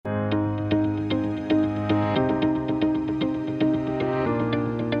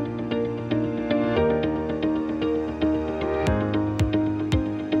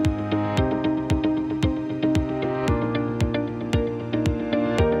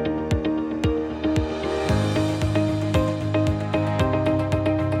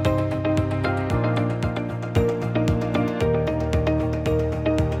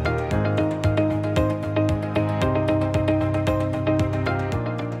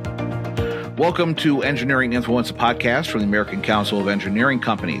Welcome to Engineering Influence, a podcast from the American Council of Engineering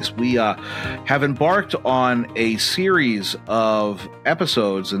Companies. We have embarked on a series of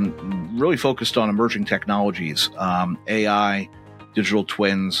episodes and really focused on emerging technologies, AI, digital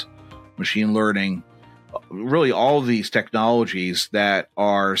twins, machine learning, really all of these technologies that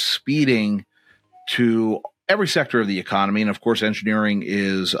are speeding to every sector of the economy. And of course, engineering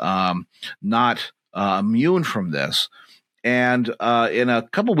is not immune from this. And in a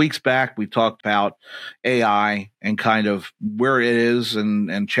couple weeks back, we talked about AI and kind of where it is and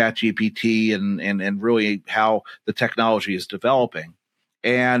ChatGPT and really how the technology is developing.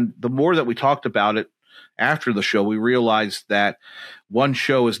 And the more that we talked about it after the show, we realized that one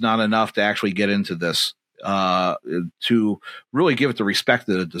show is not enough to actually get into this, to really give it the respect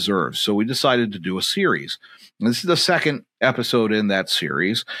that it deserves. So we decided to do a series. And this is the second episode in that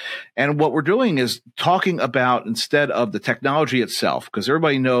series. And what we're doing is talking about, instead of the technology itself, because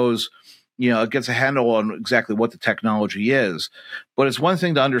everybody knows, it gets a handle on exactly what the technology is. But it's one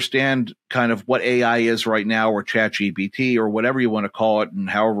thing to understand kind of what AI is right now, or ChatGPT, or whatever you want to call it, and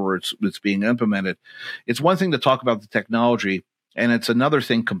however it's being implemented. It's one thing to talk about the technology, and it's another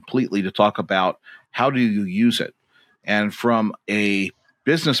thing completely to talk about how do you use it. And from a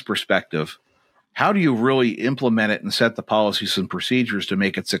business perspective, how do you really implement it and set the policies and procedures to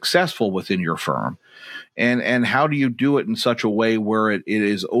make it successful within your firm? And how do you do it in such a way where it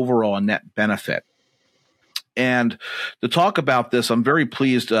is overall a net benefit? And to talk about this, I'm very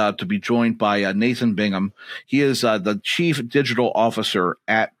pleased to be joined by Nathan Bingham. He is the Chief Digital Officer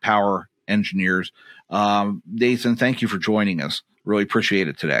at Power Engineers. Nathan, thank you for joining us. Really appreciate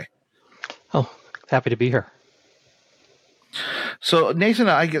it today. Oh, happy to be here. So, Nathan,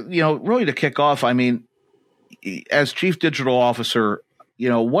 really to kick off, I mean, as Chief Digital Officer,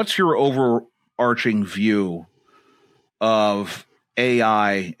 what's your overarching view of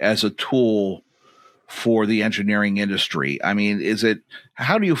AI as a tool for the engineering industry? I mean,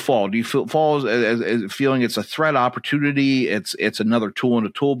 how do you fall? Do you fall as feeling it's a threat, opportunity? It's another tool in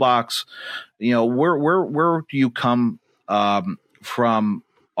the toolbox? Where do you come from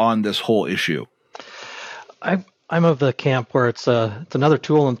on this whole issue? I'm of the camp where it's another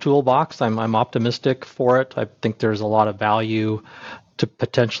tool in the toolbox. I'm optimistic for it. I think there's a lot of value to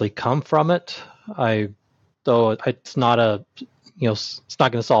potentially come from it. Though it's not it's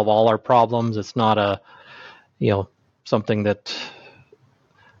not going to solve all our problems. It's not something that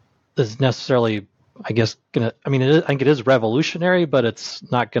is necessarily, I guess, I think it is revolutionary, but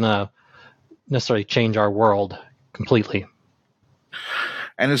it's not going to necessarily change our world completely.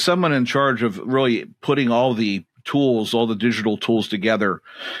 And as someone in charge of really putting all the digital tools together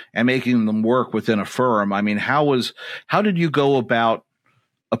and making them work within a firm, I mean, how did you go about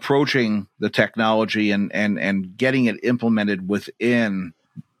approaching the technology and getting it implemented within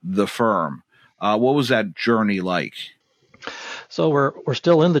the firm? What was that journey like? So we're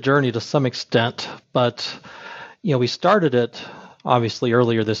still in the journey to some extent, but we started it obviously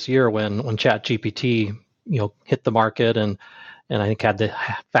earlier this year when ChatGPT hit the market and I think had the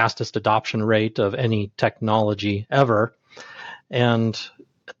fastest adoption rate of any technology ever. And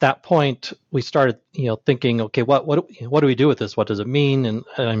at that point, we started, thinking, okay, what do we do with this? What does it mean? And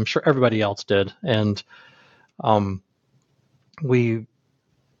I'm sure everybody else did. And I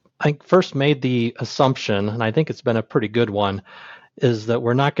first made the assumption, and I think it's been a pretty good one, is that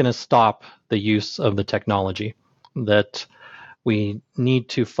we're not going to stop the use of the technology, that we need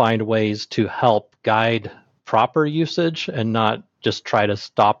to find ways to help guide proper usage and not just try to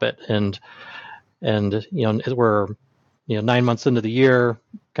stop it. And we're 9 months into the year,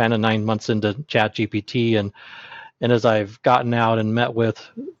 kind of 9 months into ChatGPT, and as I've gotten out and met with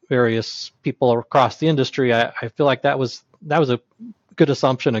various people across the industry, I feel like that was a good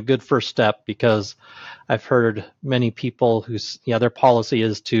assumption, a good first step, because I've heard many people their policy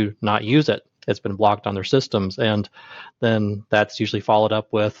is to not use it. It's been blocked on their systems, and then that's usually followed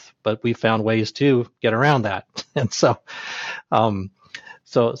up with, but we found ways to get around that. And so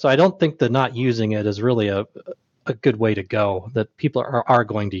I don't think that not using it is really a good way to go, that people are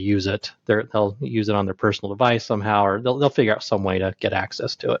going to use it. They'll use it on their personal device somehow, or they'll figure out some way to get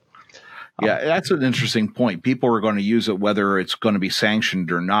access to it. Yeah, that's an interesting point. People are going to use it whether it's going to be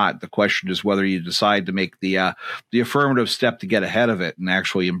sanctioned or not. The question is whether you decide to make the affirmative step to get ahead of it and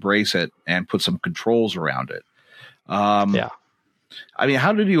actually embrace it and put some controls around it. Yeah. I mean,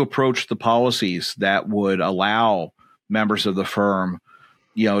 how did you approach the policies that would allow members of the firm,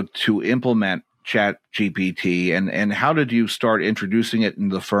 to implement ChatGPT, and how did you start introducing it in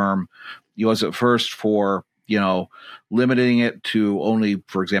the firm? Was it first for limiting it to only,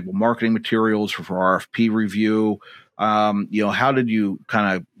 for example, marketing materials for RFP review? How did you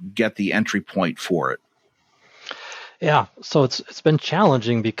kind of get the entry point for it? Yeah, so it's been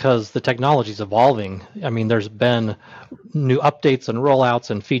challenging because the technology is evolving. I mean, there's been new updates and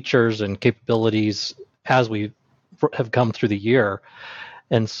rollouts and features and capabilities as we have come through the year.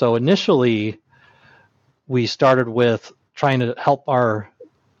 And so initially, we started with trying to help our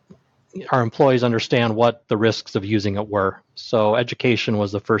employees understand what the risks of using it were. So education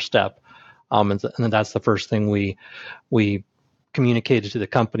was the first step, and that's the first thing we communicated to the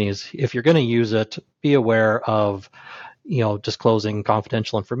companies. If you're going to use it, be aware of disclosing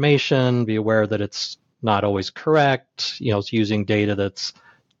confidential information. Be aware that it's not always correct. It's using data that's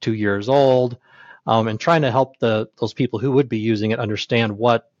 2 years old, and trying to help those people who would be using it understand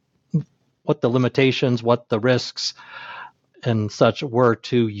what the limitations, what the risks, and such were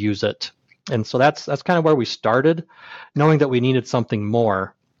to use it. And so that's kind of where we started, knowing that we needed something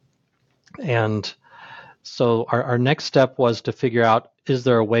more. And so our next step was to figure out, is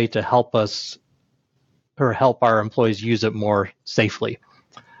there a way to help us or help our employees use it more safely?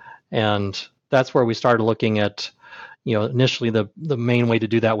 And that's where we started looking at, initially the main way to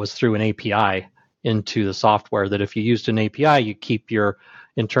do that was through an API into the software, that if you used an API, you keep your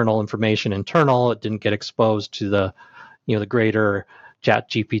internal information internal. It didn't get exposed to the greater chat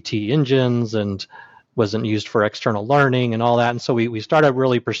GPT engines and wasn't used for external learning and all that. And so we started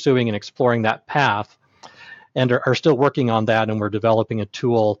really pursuing and exploring that path, and are still working on that. And we're developing a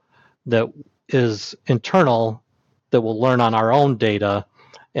tool that is internal, that will learn on our own data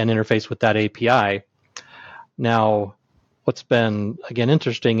and interface with that API. Now, what's been, again,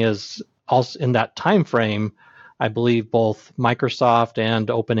 interesting is also in that time frame, I believe both Microsoft and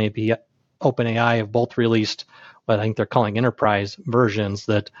OpenAI have both released what I think they're calling enterprise versions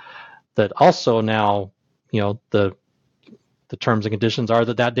that also now, the terms and conditions are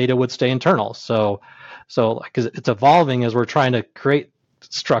that data would stay internal. So like, it's evolving as we're trying to create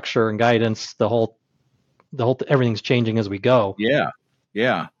structure and guidance. The whole everything's changing as we go.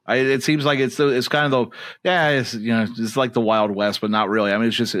 Yeah. It seems like it's kind of it's like the Wild West, but not really. I mean,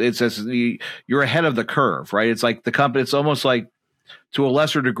 it's just you're ahead of the curve, right? It's like the company. It's almost like, to a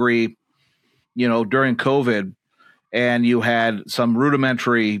lesser degree, during COVID, and you had some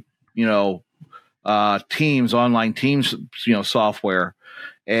rudimentary, online teams, software,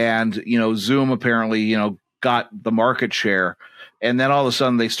 and Zoom apparently got the market share. And then all of a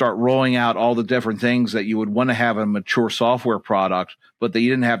sudden they start rolling out all the different things that you would want to have in a mature software product, but they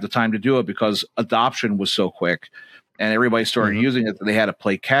didn't have the time to do it because adoption was so quick and everybody started using it that they had to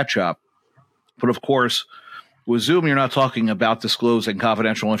play catch up. But of course, with Zoom, you're not talking about disclosing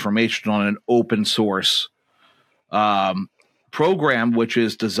confidential information on an open source program, which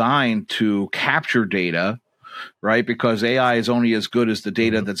is designed to capture data, right? Because AI is only as good as the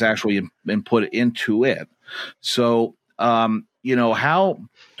data that's actually been put into it. So, how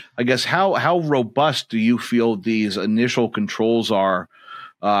robust do you feel these initial controls are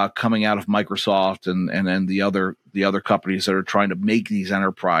coming out of Microsoft and the other companies that are trying to make these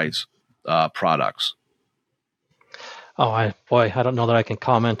enterprise products? Oh, I don't know that I can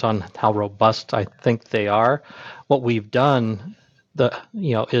comment on how robust I think they are. What we've done,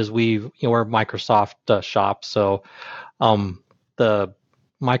 is we're Microsoft shop, so the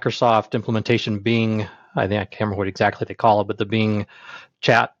Microsoft implementation Bing, I think I can't remember what exactly they call it, but the Bing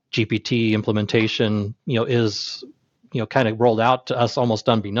Chat GPT implementation, is kind of rolled out to us almost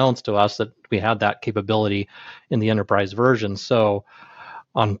unbeknownst to us that we had that capability in the enterprise version. So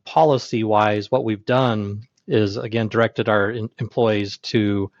on policy wise, what we've done is, again, directed our employees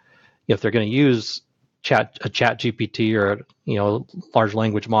to, if they're going to use a chat GPT or large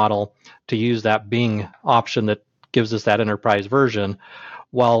language model, to use that Bing option that gives us that enterprise version,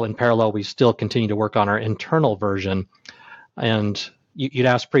 while in parallel we still continue to work on our internal version. And you'd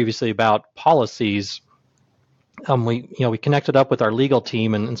asked previously about policies. We connected up with our legal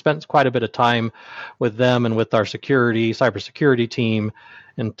team and spent quite a bit of time with them and with our cybersecurity team,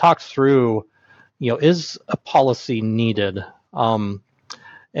 and talked through, is a policy needed?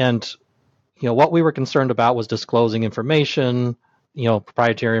 And what we were concerned about was disclosing information,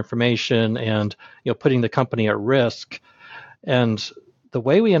 proprietary information, and putting the company at risk. And the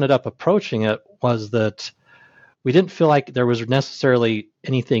way we ended up approaching it was that we didn't feel like there was necessarily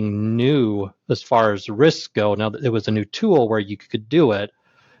anything new as far as risks go. Now, it was a new tool where you could do it.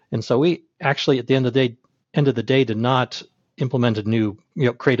 And so we actually, at the end of the day, did not implement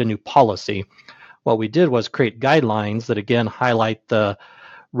create a new policy. What we did was create guidelines that, again, highlight the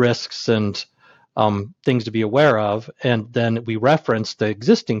risks and things to be aware of. And then we referenced the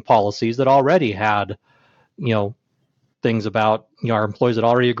existing policies that already had, things about our employees that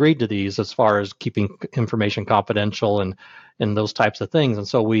already agreed to these as far as keeping information confidential and those types of things. And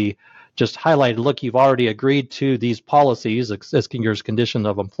so we just highlighted, look, you've already agreed to these policies as your condition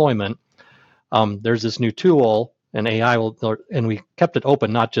of employment. There's this new tool, and AI will, and we kept it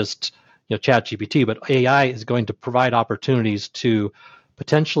open, not just ChatGPT, but AI is going to provide opportunities to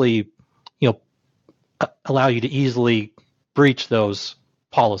potentially allow you to easily breach those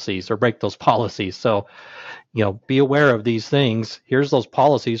policies or break those policies. So be aware of these things. Here's those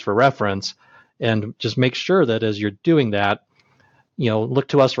policies for reference, and just make sure that as you're doing that, look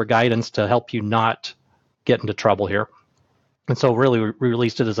to us for guidance to help you not get into trouble here. And so really we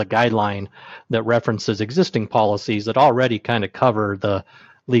released it as a guideline that references existing policies that already kind of cover the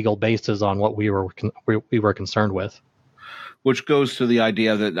legal basis on what we were concerned with. Which goes to the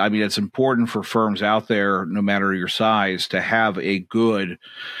idea that, I mean, it's important for firms out there, no matter your size, to have a good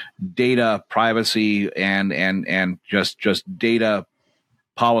data privacy and just data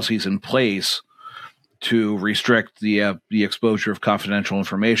policies in place to restrict the exposure of confidential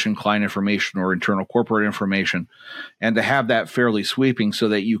information, client information, or internal corporate information, and to have that fairly sweeping so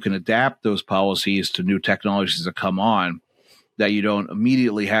that you can adapt those policies to new technologies that come on, that you don't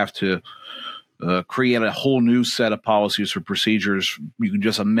immediately have to create a whole new set of policies or procedures. You can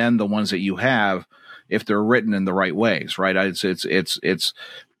just amend the ones that you have if they're written in the right ways, right? It's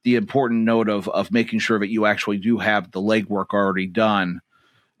the important note of making sure that you actually do have the legwork already done,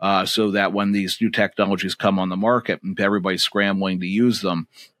 so that when these new technologies come on the market and everybody's scrambling to use them,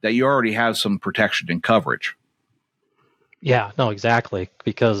 that you already have some protection and coverage. Yeah, no, exactly.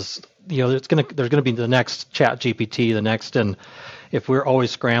 Because there's gonna be the next ChatGPT, the next, and if we're always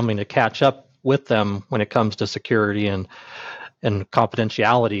scrambling to catch up with them when it comes to security and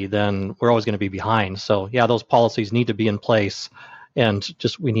confidentiality, then we're always going to be behind. So yeah, those policies need to be in place, and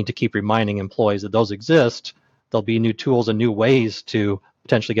just we need to keep reminding employees that those exist. There'll be new tools and new ways to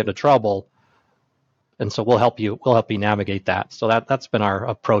potentially get into trouble, and so we'll help you navigate that. So that's been our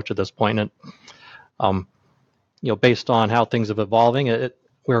approach at this point, and based on how things have evolving, I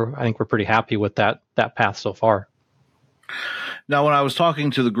think we're pretty happy with that path so far. Now, when I was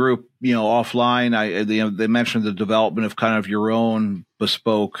talking to the group, offline, they mentioned the development of kind of your own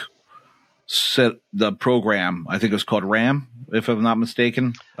bespoke the program. I think it was called RAM, if I'm not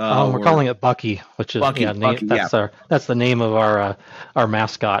mistaken. We're calling it Bucky, which is Bucky, that's the name of our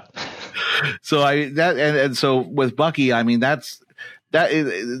mascot. So so with Bucky, I mean that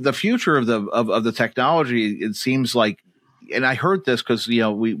is the future of the technology. It seems like, and I heard this because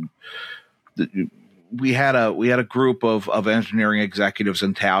we had a group of engineering executives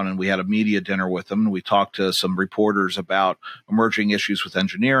in town, and we had a media dinner with them, and we talked to some reporters about emerging issues with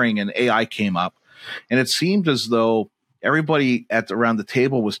engineering, and AI came up, and it seemed as though everybody around the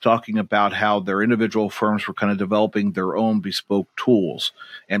table was talking about how their individual firms were kind of developing their own bespoke tools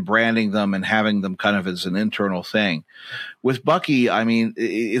and branding them and having them kind of as an internal thing. With Bucky, I mean,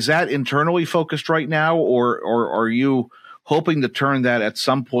 is that internally focused right now, or are you hoping to turn that at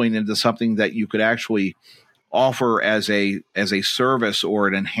some point into something that you could actually offer as a service or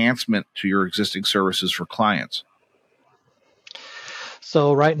an enhancement to your existing services for clients?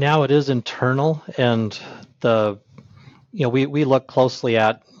 So right now it is internal, and we look closely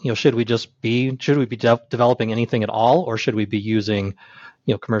at should we be developing anything at all, or should we be using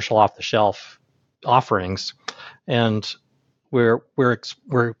commercial off the shelf offerings? And we're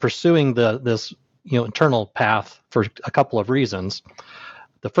pursuing this internal path for a couple of reasons.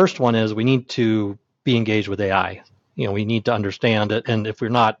 The first one is we need to be engaged with AI. We need to understand it, and if we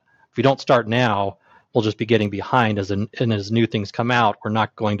don't start now, we'll just be getting behind as new things come out. We're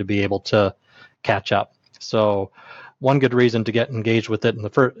not going to be able to catch up. So one good reason to get engaged with it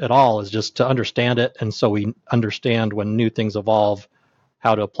at all is just to understand it, and so we understand when new things evolve,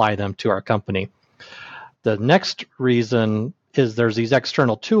 how to apply them to our company. The next reason is there's these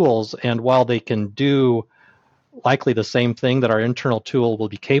external tools, and while they can do likely the same thing that our internal tool will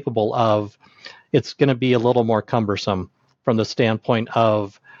be capable of, it's going to be a little more cumbersome from the standpoint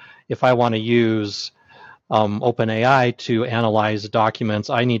of if I want to use OpenAI to analyze documents,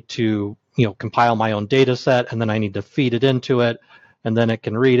 I need to compile my own data set, and then I need to feed it into it, and then it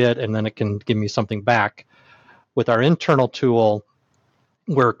can read it, and then it can give me something back. With our internal tool,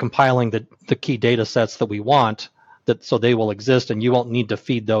 we're compiling the key data sets that we want, so they will exist, and you won't need to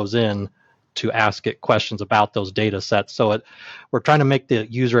feed those in to ask it questions about those data sets. So we're trying to make the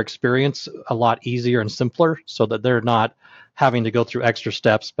user experience a lot easier and simpler so that they're not having to go through extra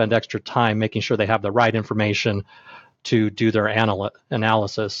steps, spend extra time making sure they have the right information to do their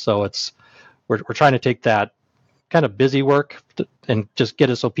analysis. So we're trying to take that kind of busy work and just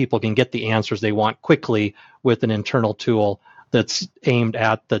get it so people can get the answers they want quickly with an internal tool that's aimed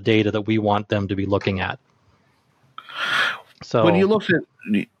at the data that we want them to be looking at. So when you looked at,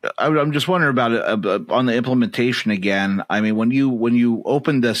 I'm just wondering about it on the implementation again. I mean, when you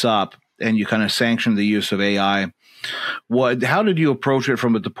opened this up and you kind of sanctioned the use of AI, how did you approach it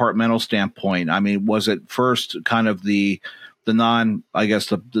from a departmental standpoint? I mean, was it first kind of the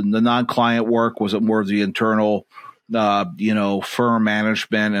non-client work? Was it more of the internal, firm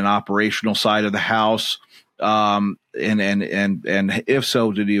management and operational side of the house? And if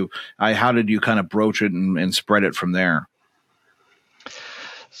so, how did you kind of broach it and spread it from there?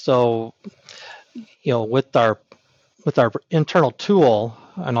 So, with our internal tool,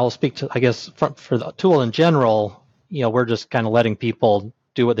 and I'll speak to, I guess, for the tool in general, we're just kind of letting people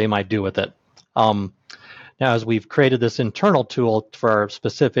do what they might do with it. Now, as we've created this internal tool for our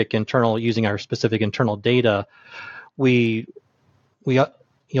specific internal, using our specific internal data, we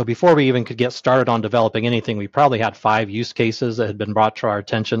before we even could get started on developing anything, we probably had 5 use cases that had been brought to our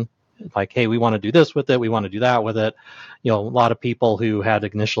attention. Like, hey, we want to do this with it, we want to do that with it. A lot of people who had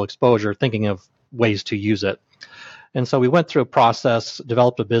initial exposure thinking of ways to use it. And so we went through a process,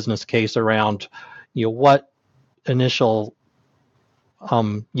 developed a business case around, what initial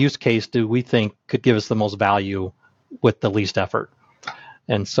use case do we think could give us the most value with the least effort.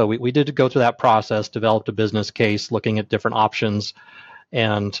 And so we did go through that process, developed a business case, looking at different options,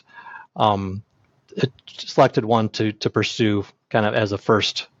 and it selected one to pursue kind of as a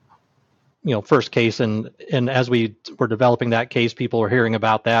first case. And as we were developing that case, people were hearing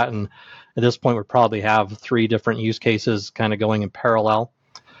about that. And at this point, we probably have 3 different use cases kind of going in parallel.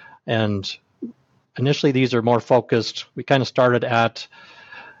 And initially, these are more focused. We kind of started at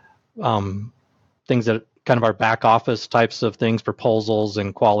things that kind of our back office types of things, proposals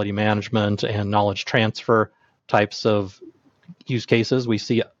and quality management and knowledge transfer types of use cases. We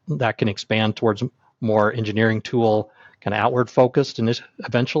see that can expand towards more engineering tool, kind of outward focused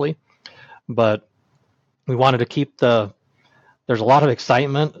eventually. But we wanted to keep there's a lot of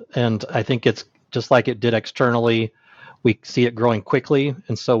excitement, and I think it's just like it did externally. We see it growing quickly,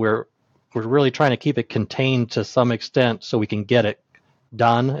 and so we're really trying to keep it contained to some extent so we can get it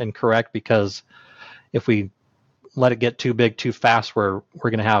done and correct, because if we let it get too big too fast, we're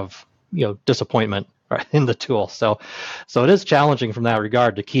going to have disappointment in the tool. So it is challenging from that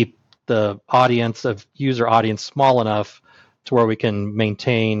regard to keep the user audience small enough to where we can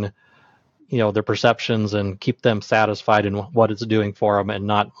maintain their perceptions and keep them satisfied in what it's doing for them, and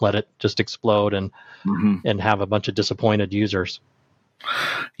not let it just explode and have a bunch of disappointed users.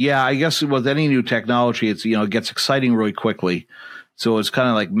 Yeah, I guess with any new technology, it's it gets exciting really quickly. So it's kind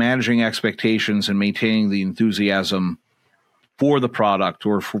of like managing expectations and maintaining the enthusiasm for the product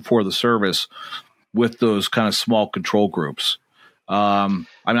or for the service with those kind of small control groups. I mean,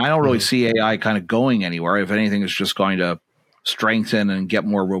 I don't really see AI kind of going anywhere. If anything, it's just going to strengthen and get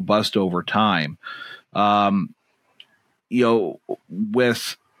more robust over time. I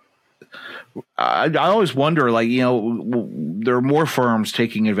always wonder, there are more firms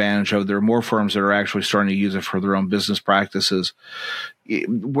taking advantage of it. There are more firms that are actually starting to use it for their own business practices.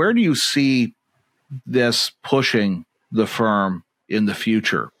 Where do you see this pushing the firm in the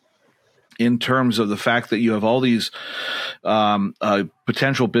future, in terms of the fact that you have all these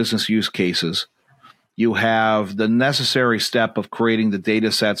potential business use cases? You have the necessary step of creating the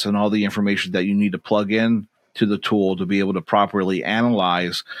data sets and all the information that you need to plug in to the tool to be able to properly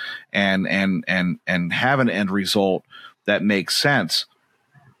analyze and have an end result that makes sense.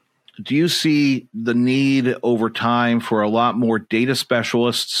 Do you see the need over time for a lot more data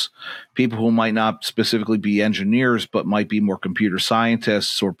specialists, people who might not specifically be engineers, but might be more computer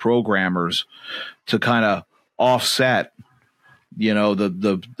scientists or programmers, to kind of offset,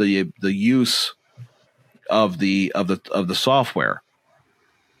 the use of the software?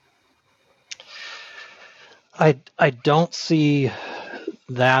 I don't see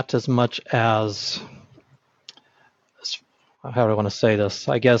that as much as, how do I want to say this?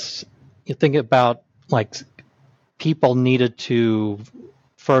 I guess you think about people needed to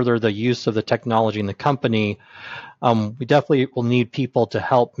further the use of the technology in the company. We definitely will need people to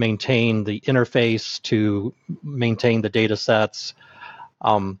help maintain the interface, to maintain the data sets.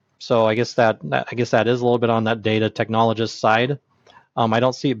 So I guess that is a little bit on that data technologist side. I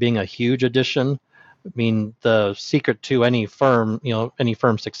don't see it being a huge addition. I mean, the secret to any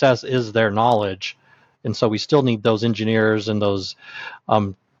firm's success is their knowledge. And so we still need those engineers and those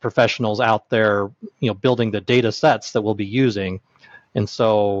professionals out there, building the data sets that we'll be using. And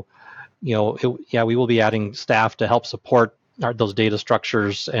so, we will be adding staff to help support those data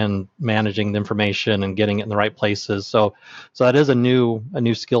structures and managing the information and getting it in the right places. So that is a new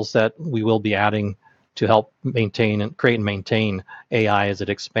skill set we will be adding to help maintain and create and maintain AI as it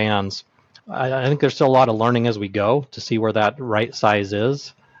expands. I think there's still a lot of learning as we go to see where that right size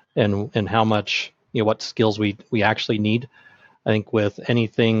is and how much, what skills we actually need. I think with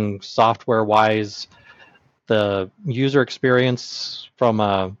anything software wise, the user experience from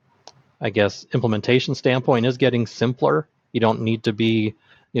a, I guess, implementation standpoint is getting simpler. You don't need to be,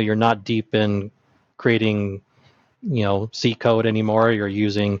 you're not deep in creating, C code anymore. You're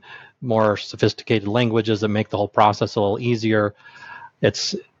using more sophisticated languages that make the whole process a little easier.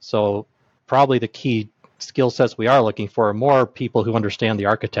 It's so probably the key skill sets we are looking for are more people who understand the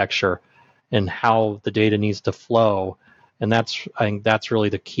architecture and how the data needs to flow. And I think that's really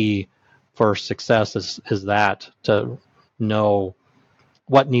the key for success is that to know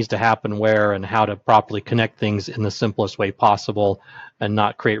what needs to happen where and how to properly connect things in the simplest way possible and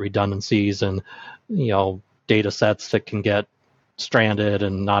not create redundancies and, data sets that can get stranded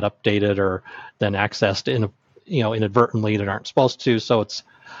and not updated or then accessed inadvertently that aren't supposed to. So it's,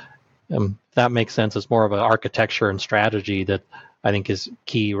 that makes sense. It's more of an architecture and strategy that I think is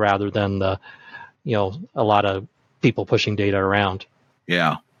key rather than a lot of people pushing data around.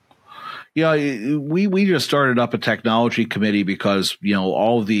 Yeah. Yeah, we just started up a technology committee because,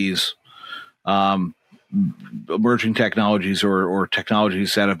 all of these emerging technologies or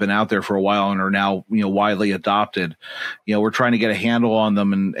technologies that have been out there for a while and are now, widely adopted, we're trying to get a handle on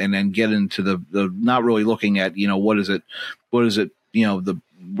them and get into the not really looking at, what is it,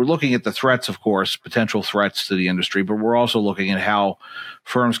 we're looking at the threats, of course, potential threats to the industry, but we're also looking at how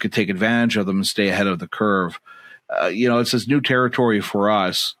firms could take advantage of them and stay ahead of the curve. It's this new territory for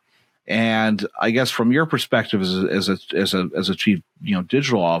us. And I guess from your perspective as a chief,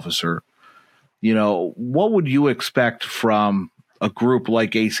 digital officer, what would you expect from a group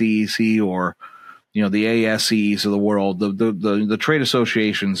like ACEC or, the ASCEs of the world, the trade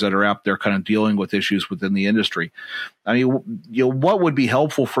associations that are out there kind of dealing with issues within the industry? I mean, what would be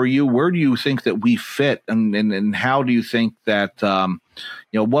helpful for you? Where do you think that we fit, and how do you think that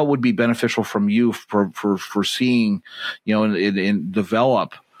what would be beneficial from you for seeing, in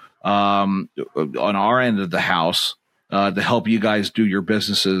develop on our end of the house to help you guys do your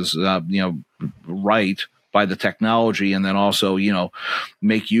businesses, right by the technology, and then also,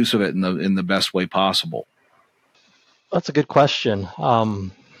 make use of it in the best way possible? That's a good question.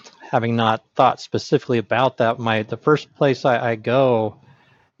 Having not thought specifically about that, the first place I go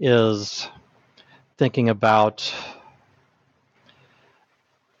is thinking about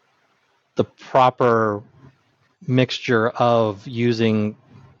the proper mixture of using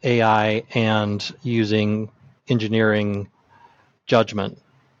AI and using engineering judgment.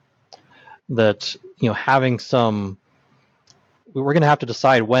 That having some, we're going to have to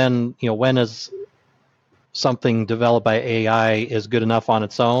decide when is something developed by AI is good enough on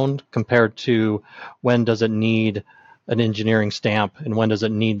its own compared to when does it need an engineering stamp and when does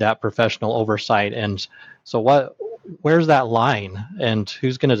it need that professional oversight. And so where's that line, and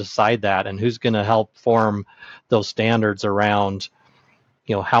who's going to decide that, and who's going to help form those standards around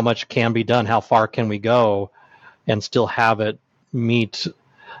how much can be done, how far can we go and still have it meet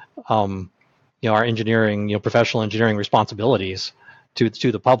our engineering, professional engineering responsibilities to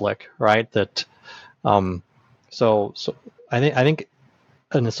the public, right? That so I think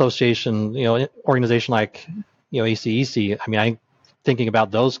an association, organization like ACEC, I think thinking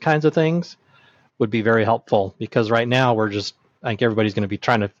about those kinds of things would be very helpful, because right now I think everybody's going to be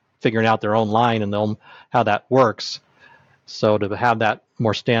trying to figure out their own line and how that works. So to have that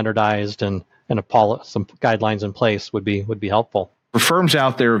more standardized and some guidelines in place would be helpful. For firms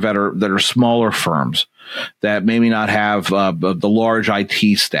out there that are smaller firms that maybe not have the large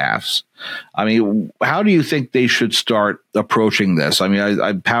IT staffs, I mean, how do you think they should start approaching this? I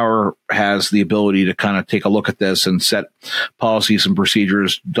mean, Power has the ability to kind of take a look at this and set policies and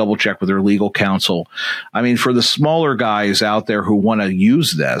procedures, double check with their legal counsel. I mean, for the smaller guys out there who want to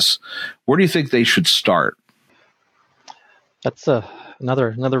use this, where do you think they should start? That's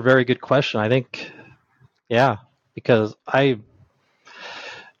another very good question. I think, because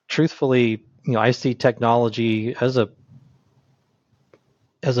truthfully, I see technology as a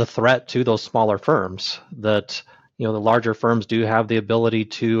threat to those smaller firms. That the larger firms do have the ability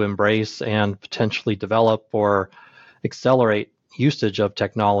to embrace and potentially develop or accelerate usage of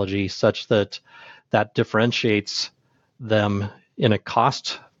technology such that differentiates them in a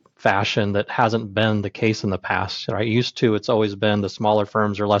cost fashion that hasn't been the case in the past. Right? It's always been the smaller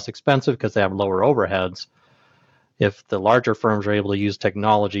firms are less expensive because they have lower overheads. If the larger firms are able to use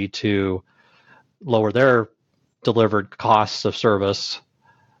technology to lower their delivered costs of service,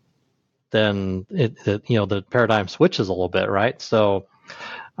 then the paradigm switches a little bit, right? So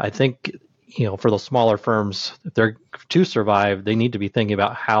I think, for those smaller firms, if they're to survive, they need to be thinking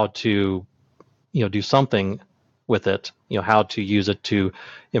about how to, do something with it, how to use it to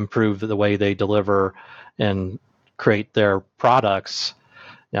improve the way they deliver and create their products.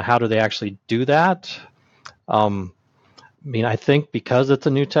 Now, how do they actually do that? I think because it's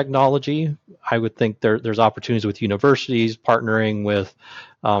a new technology, I would think there's opportunities with universities partnering with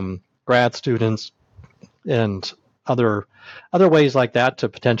grad students and other ways like that to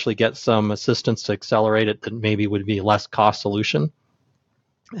potentially get some assistance to accelerate it that maybe would be a less cost solution.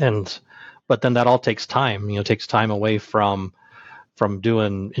 But then that all takes time. Takes time away from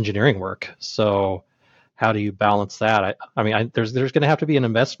doing engineering work. So how do you balance that? There's going to have to be an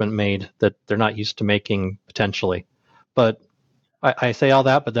investment made that they're not used to making potentially. But I say all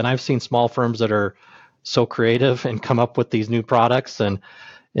that, but then I've seen small firms that are so creative and come up with these new products, and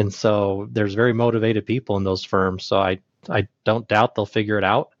so there's very motivated people in those firms. So I don't doubt they'll figure it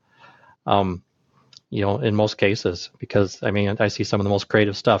out. In most cases, because I see some of the most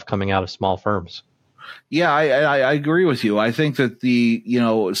creative stuff coming out of small firms. Yeah, I agree with you. I think that the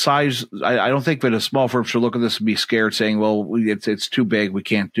size. I don't think that a small firm should look at this and be scared, saying, "Well, it's too big, we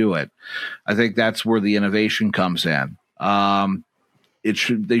can't do it." I think that's where the innovation comes in.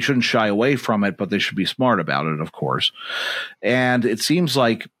 They shouldn't shy away from it, but they should be smart about it, of course. And it seems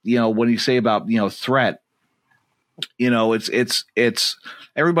like when you say about threat, it's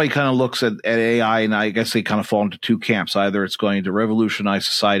everybody kind of looks at AI, and I guess they kind of fall into two camps. Either it's going to revolutionize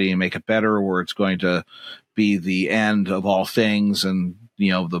society and make it better, or it's going to be the end of all things and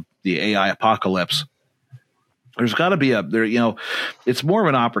the AI apocalypse. There's got to be it's more of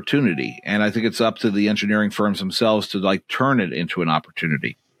an opportunity, and I think it's up to the engineering firms themselves to turn it into an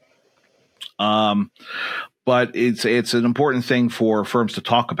opportunity. But it's an important thing for firms to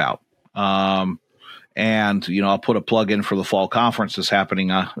talk about. And I'll put a plug in for the fall conference that's happening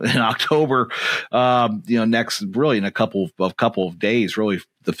in October. Next, really in a couple of days, really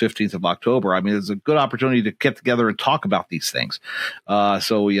the 15th of October. It's a good opportunity to get together and talk about these things.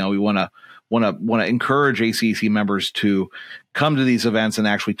 So we want to encourage ACEC members to come to these events and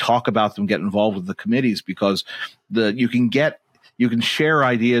actually talk about them, get involved with the committees, because you can share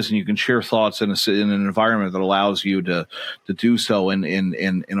ideas and you can share thoughts in an environment that allows you to do so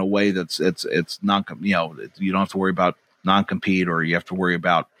in a way that's it's non, you don't have to worry about non-compete, or you have to worry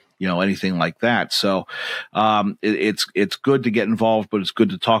about anything like that. So it's good to get involved, but it's good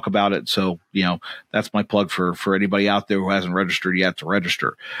to talk about it. So that's my plug for anybody out there who hasn't registered yet to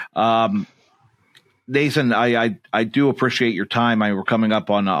register. Nathan, I do appreciate your time. We're coming up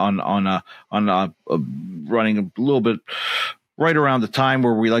on running a little bit right around the time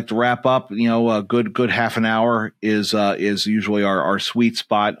where we like to wrap up. A good half an hour is usually our sweet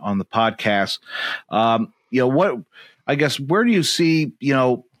spot on the podcast. Where do you see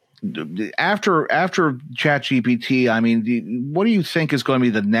after ChatGPT? What do you think is going to be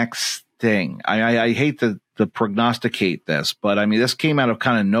the next thing? I hate to prognosticate this, but this came out of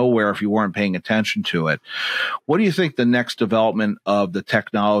kind of nowhere if you weren't paying attention to it. What do you think the next development of the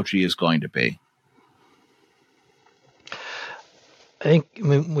technology is going to be? I think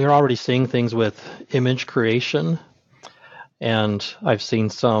we're already seeing things with image creation, and I've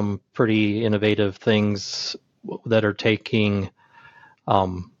seen some pretty innovative things that are taking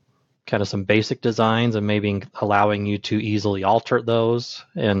kind of some basic designs and maybe allowing you to easily alter those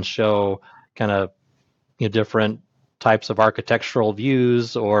and show kind of different types of architectural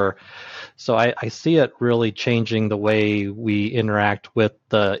views. So I see it really changing the way we interact with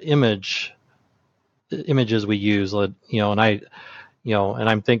the images we use, and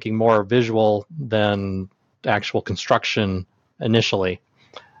I'm thinking more visual than actual construction initially,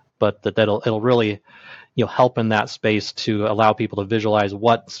 but it'll really help in that space to allow people to visualize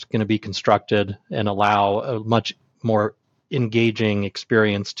what's going to be constructed and allow a much more engaging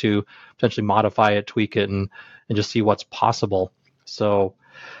experience to potentially modify it, tweak it, and just see what's possible. So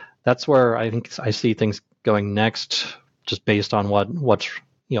that's where I think I see things going next, just based on what's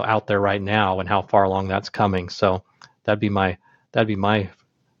out there right now and how far along that's coming. So that'd be my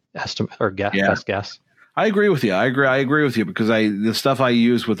estimate or best guess. I agree with you. I agree with you, because the stuff I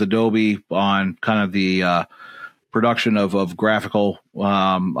use with Adobe on kind of the production of graphical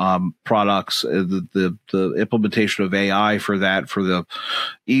products, the implementation of AI for that, for the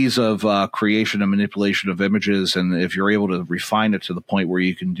ease of creation and manipulation of images. And if you're able to refine it to the point where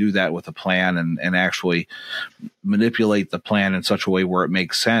you can do that with a plan and actually manipulate the plan in such a way where it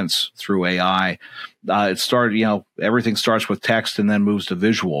makes sense through AI, everything starts with text and then moves to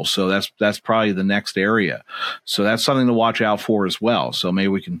visual. So that's probably the next area. So that's something to watch out for as well. So maybe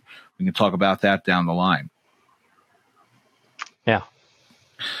we can talk about that down the line. Yeah,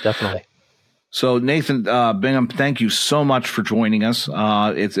 definitely. So Nathan Bingham, thank you so much for joining us.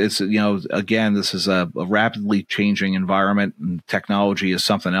 It's again, this is a rapidly changing environment, and technology is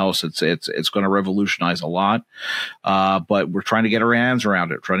something else. It's going to revolutionize a lot, but we're trying to get our hands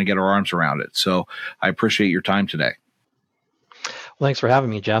around it, trying to get our arms around it. So I appreciate your time today. Well, thanks for having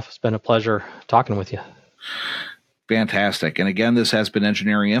me, Jeff. It's been a pleasure talking with you. Fantastic. And again, this has been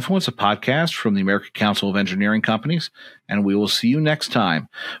Engineering Influence, a podcast from the American Council of Engineering Companies. And we will see you next time,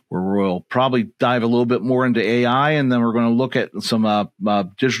 where we'll probably dive a little bit more into AI, and then we're going to look at some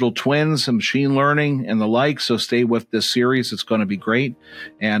digital twins and machine learning and the like. So stay with this series. It's going to be great.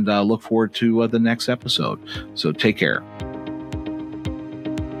 And look forward to the next episode. So take care.